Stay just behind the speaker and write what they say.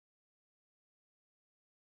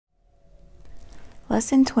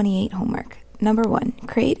Lesson 28 homework. Number 1,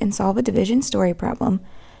 create and solve a division story problem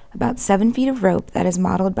about 7 feet of rope that is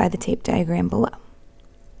modeled by the tape diagram below.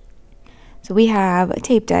 So we have a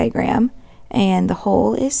tape diagram, and the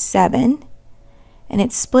hole is 7, and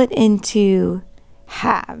it's split into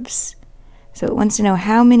halves. So it wants to know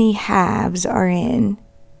how many halves are in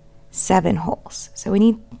 7 holes. So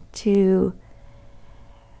we can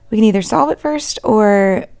either solve it first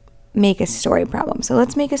or make a story problem. So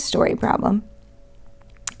let's make a story problem.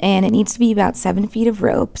 And it needs to be about 7 feet of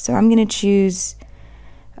rope. So I'm going to choose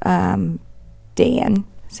Dan.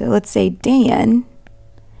 So let's say Dan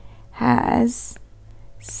has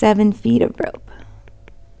 7 feet of rope.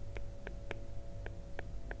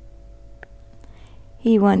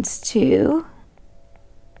 He wants to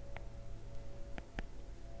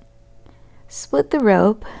split the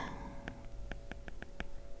rope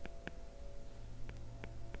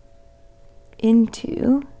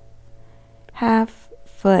into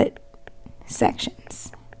half-foot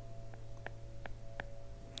sections.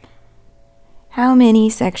 How many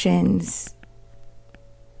sections,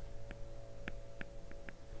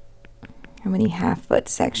 how many half-foot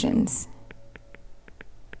sections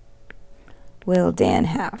will Dan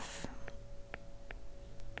have?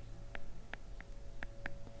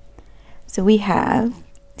 So we have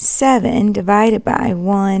 7 divided by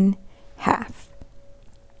 1/2.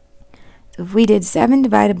 So if we did 7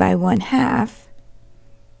 divided by 1/2,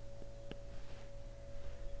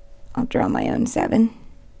 I'll draw my own 7.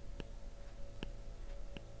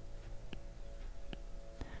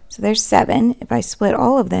 So there's 7. If I split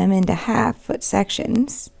all of them into half-foot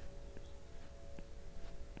sections,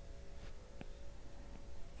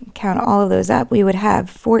 and count all of those up, we would have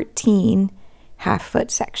 14 half-foot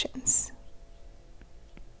sections.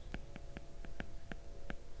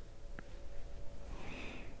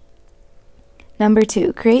 Number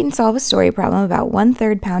 2, create and solve a story problem about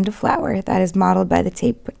 1/3 pound of flour that is modeled by the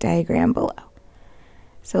tape diagram below.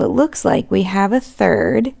 So it looks like we have a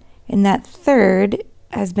third, and that third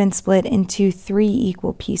has been split into 3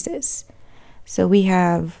 equal pieces. So we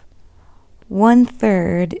have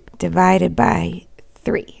 1/3 divided by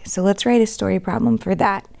 3. So let's write a story problem for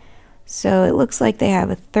that. So it looks like they have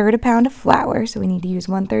 1/3 pound of flour, so we need to use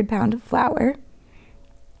 1/3 pound of flour.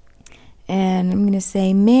 And I'm going to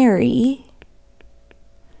say Mary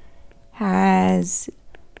has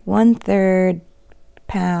 1/3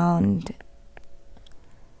 pound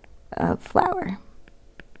of flour.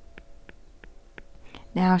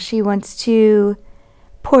 Now she wants to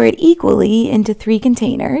pour it equally into 3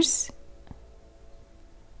 containers.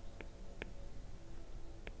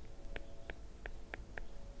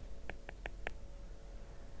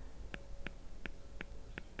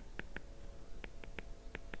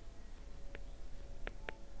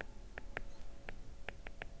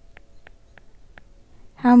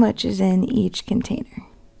 How much is in each container?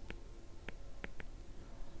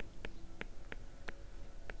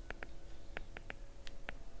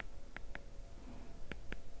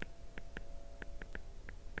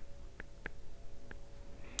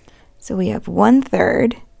 So we have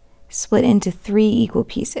 1/3 split into 3 equal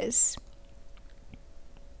pieces.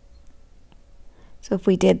 So if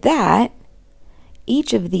we did that,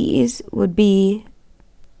 each of these would be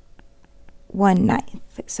 1/9.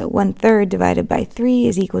 So 1/3 divided by 3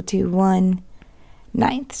 is equal to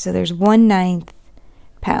 1/9. So there's 1/9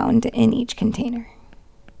 pound in each container.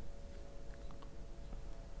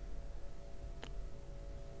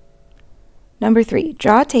 Number 3,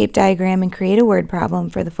 draw a tape diagram and create a word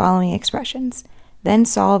problem for the following expressions. Then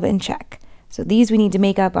solve and check. So these we need to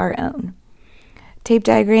make up our own. Tape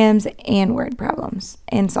diagrams and word problems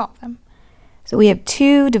and solve them. So we have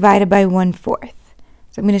 2 divided by 1/4.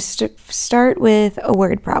 So I'm going to start with a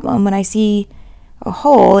word problem. When I see a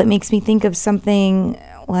hole, it makes me think of something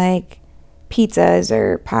like pizzas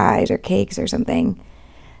or pies or cakes or something.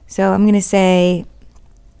 So I'm going to say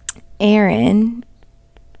Aaron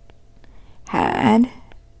had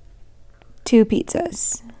 2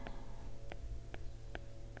 pizzas.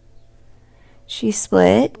 She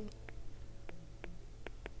split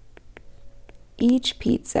each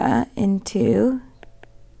pizza into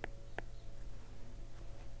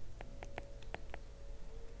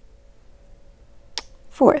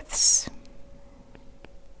 4ths.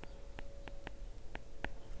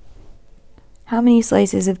 How many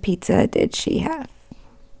slices of pizza did she have?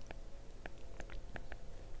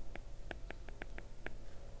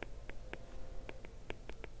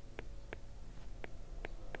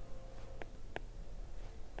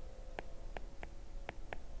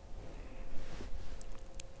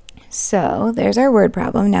 So there's our word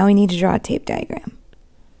problem. Now we need to draw a tape diagram.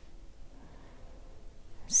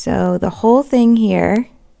 So So the whole thing here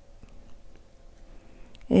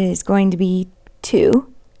is going to be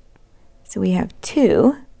 2. So we have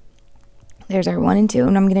 2. There's our 1 and 2,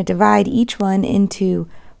 and I'm going to divide each one into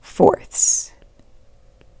fourths.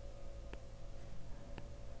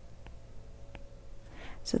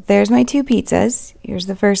 So there's my 2 pizzas. Here's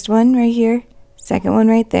the first one right here, second one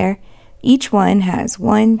right there. Each one has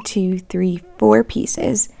 1, 2, 3, 4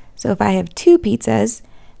 pieces. So if I have 2 pizzas,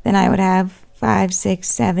 then I would have 5, 6,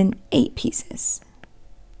 7, 8 pieces.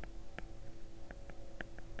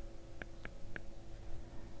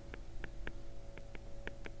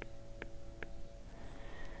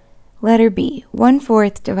 Letter B,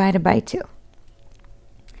 1/4 divided by 2.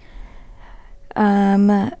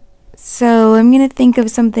 So I'm going to think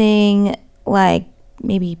of something like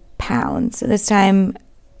maybe pounds. So this time,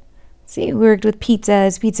 see, we worked with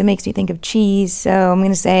pizzas. Pizza makes me think of cheese. So I'm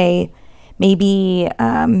going to say maybe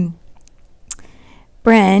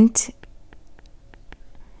Brent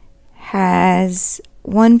has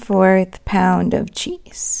 1/4 pound of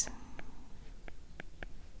cheese.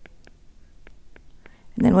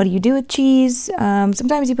 And then what do you do with cheese?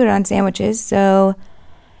 Sometimes you put it on sandwiches. So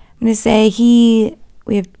I'm going to say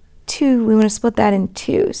we have 2, we want to split that in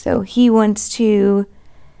 2. So he wants to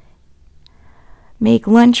make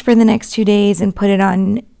lunch for the next 2 days and put it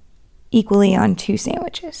on equally on 2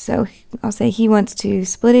 sandwiches. So I'll say he wants to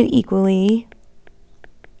split it equally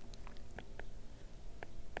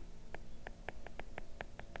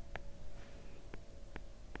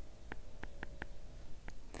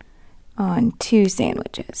on 2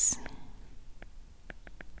 sandwiches.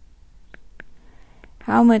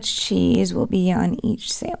 How much cheese will be on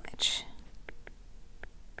each sandwich?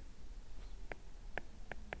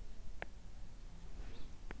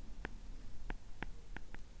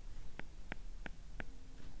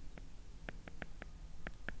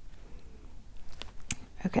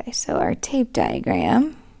 Okay, so our tape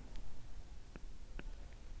diagram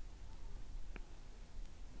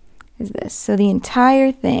is this. So the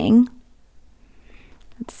entire thing,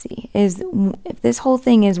 let's see, is if this whole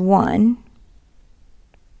thing is 1,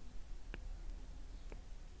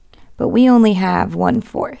 but we only have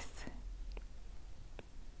 1/4.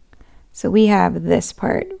 So we have this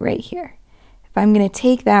part right here. If I'm going to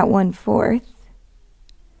take that 1/4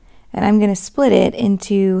 and I'm going to split it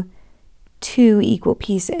into 2 equal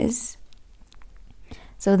pieces.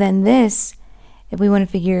 So then this, if we want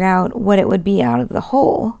to figure out what it would be out of the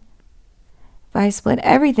whole, if I split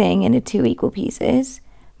everything into 2 equal pieces,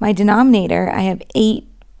 my denominator, I have 8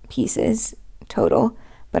 pieces total,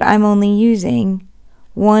 but I'm only using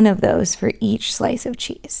 1 of those for each slice of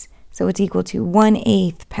cheese. So it's equal to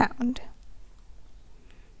 1/8 pound.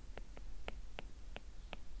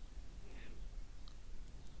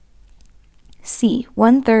 C,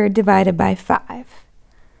 1/3 divided by 5.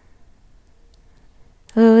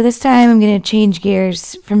 Oh, this time I'm going to change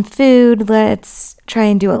gears from food. Let's try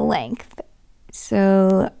and do a length.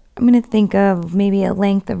 So I'm going to think of maybe a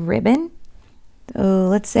length of ribbon. So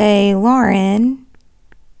let's say Lauren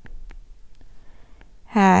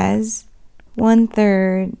has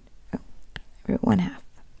 1/3,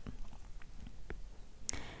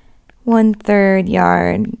 1/3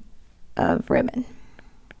 yard of ribbon.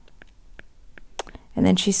 And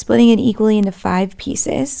then she's splitting it equally into 5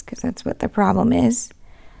 pieces, because that's what the problem is.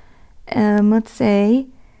 Let's say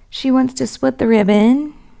she wants to split the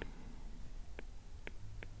ribbon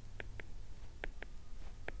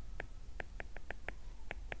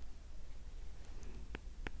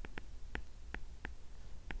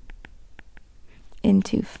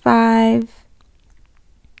into 5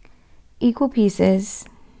 equal pieces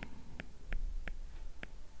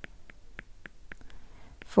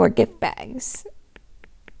for gift bags.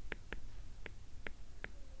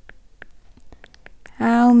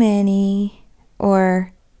 How many,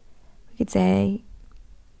 or we could say,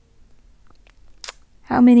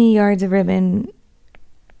 how many yards of ribbon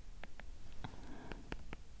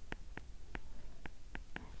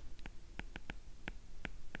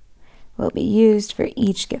will be used for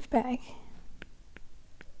each gift bag?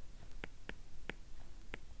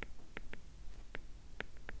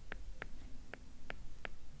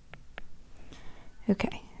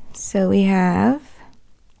 Okay, so we have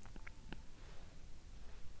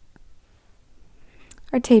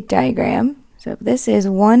our tape diagram. So this is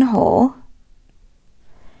 1 whole,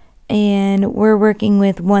 and we're working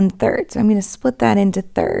with 1/3. So I'm going to split that into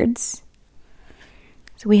thirds.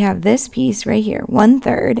 So we have this piece right here,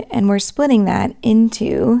 1/3, and we're splitting that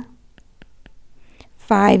into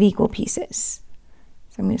 5 equal pieces.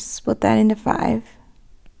 So I'm going to split that into 5.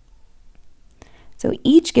 So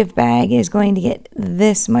each gift bag is going to get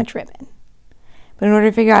this much ribbon. But in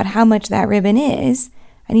order to figure out how much that ribbon is,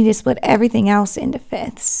 I need to split everything else into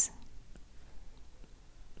fifths.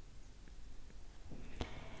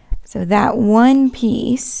 So that one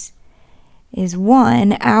piece is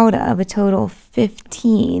 1 out of a total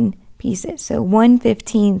 15 pieces. So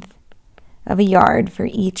 1/15 of a yard for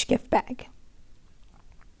each gift bag.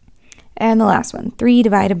 And the last one, 3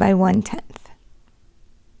 divided by 1/10.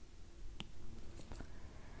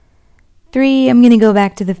 3, I'm going to go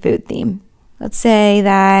back to the food theme. Let's say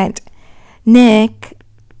that Nick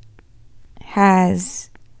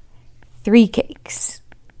has 3 cakes.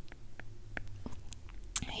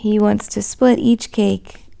 He wants to split each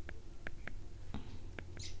cake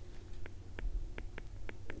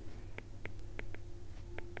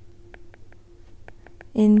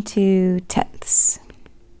into tenths.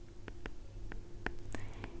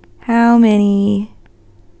 How many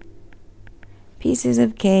pieces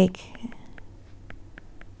of cake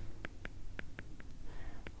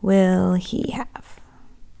will he have?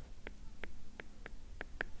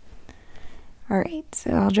 All right,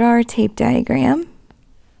 so I'll draw our tape diagram.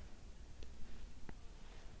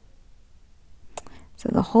 So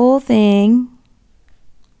the whole thing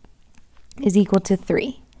is equal to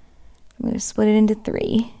 3. I'm going to split it into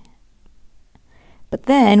 3. But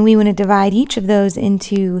then we want to divide each of those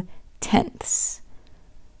into tenths.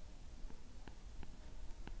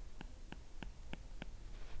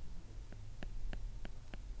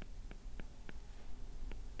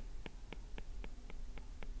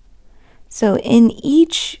 So in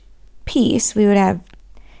each piece, we would have,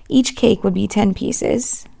 each cake would be 10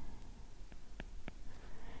 pieces.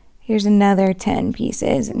 Here's another 10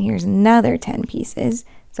 pieces, and here's another 10 pieces.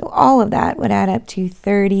 So all of that would add up to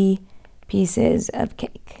 30 pieces of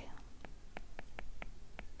cake.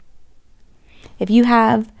 If you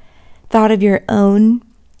have thought of your own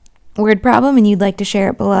word problem and you'd like to share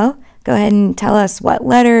it below, go ahead and tell us what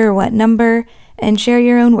letter or what number and share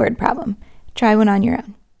your own word problem. Try one on your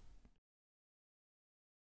own.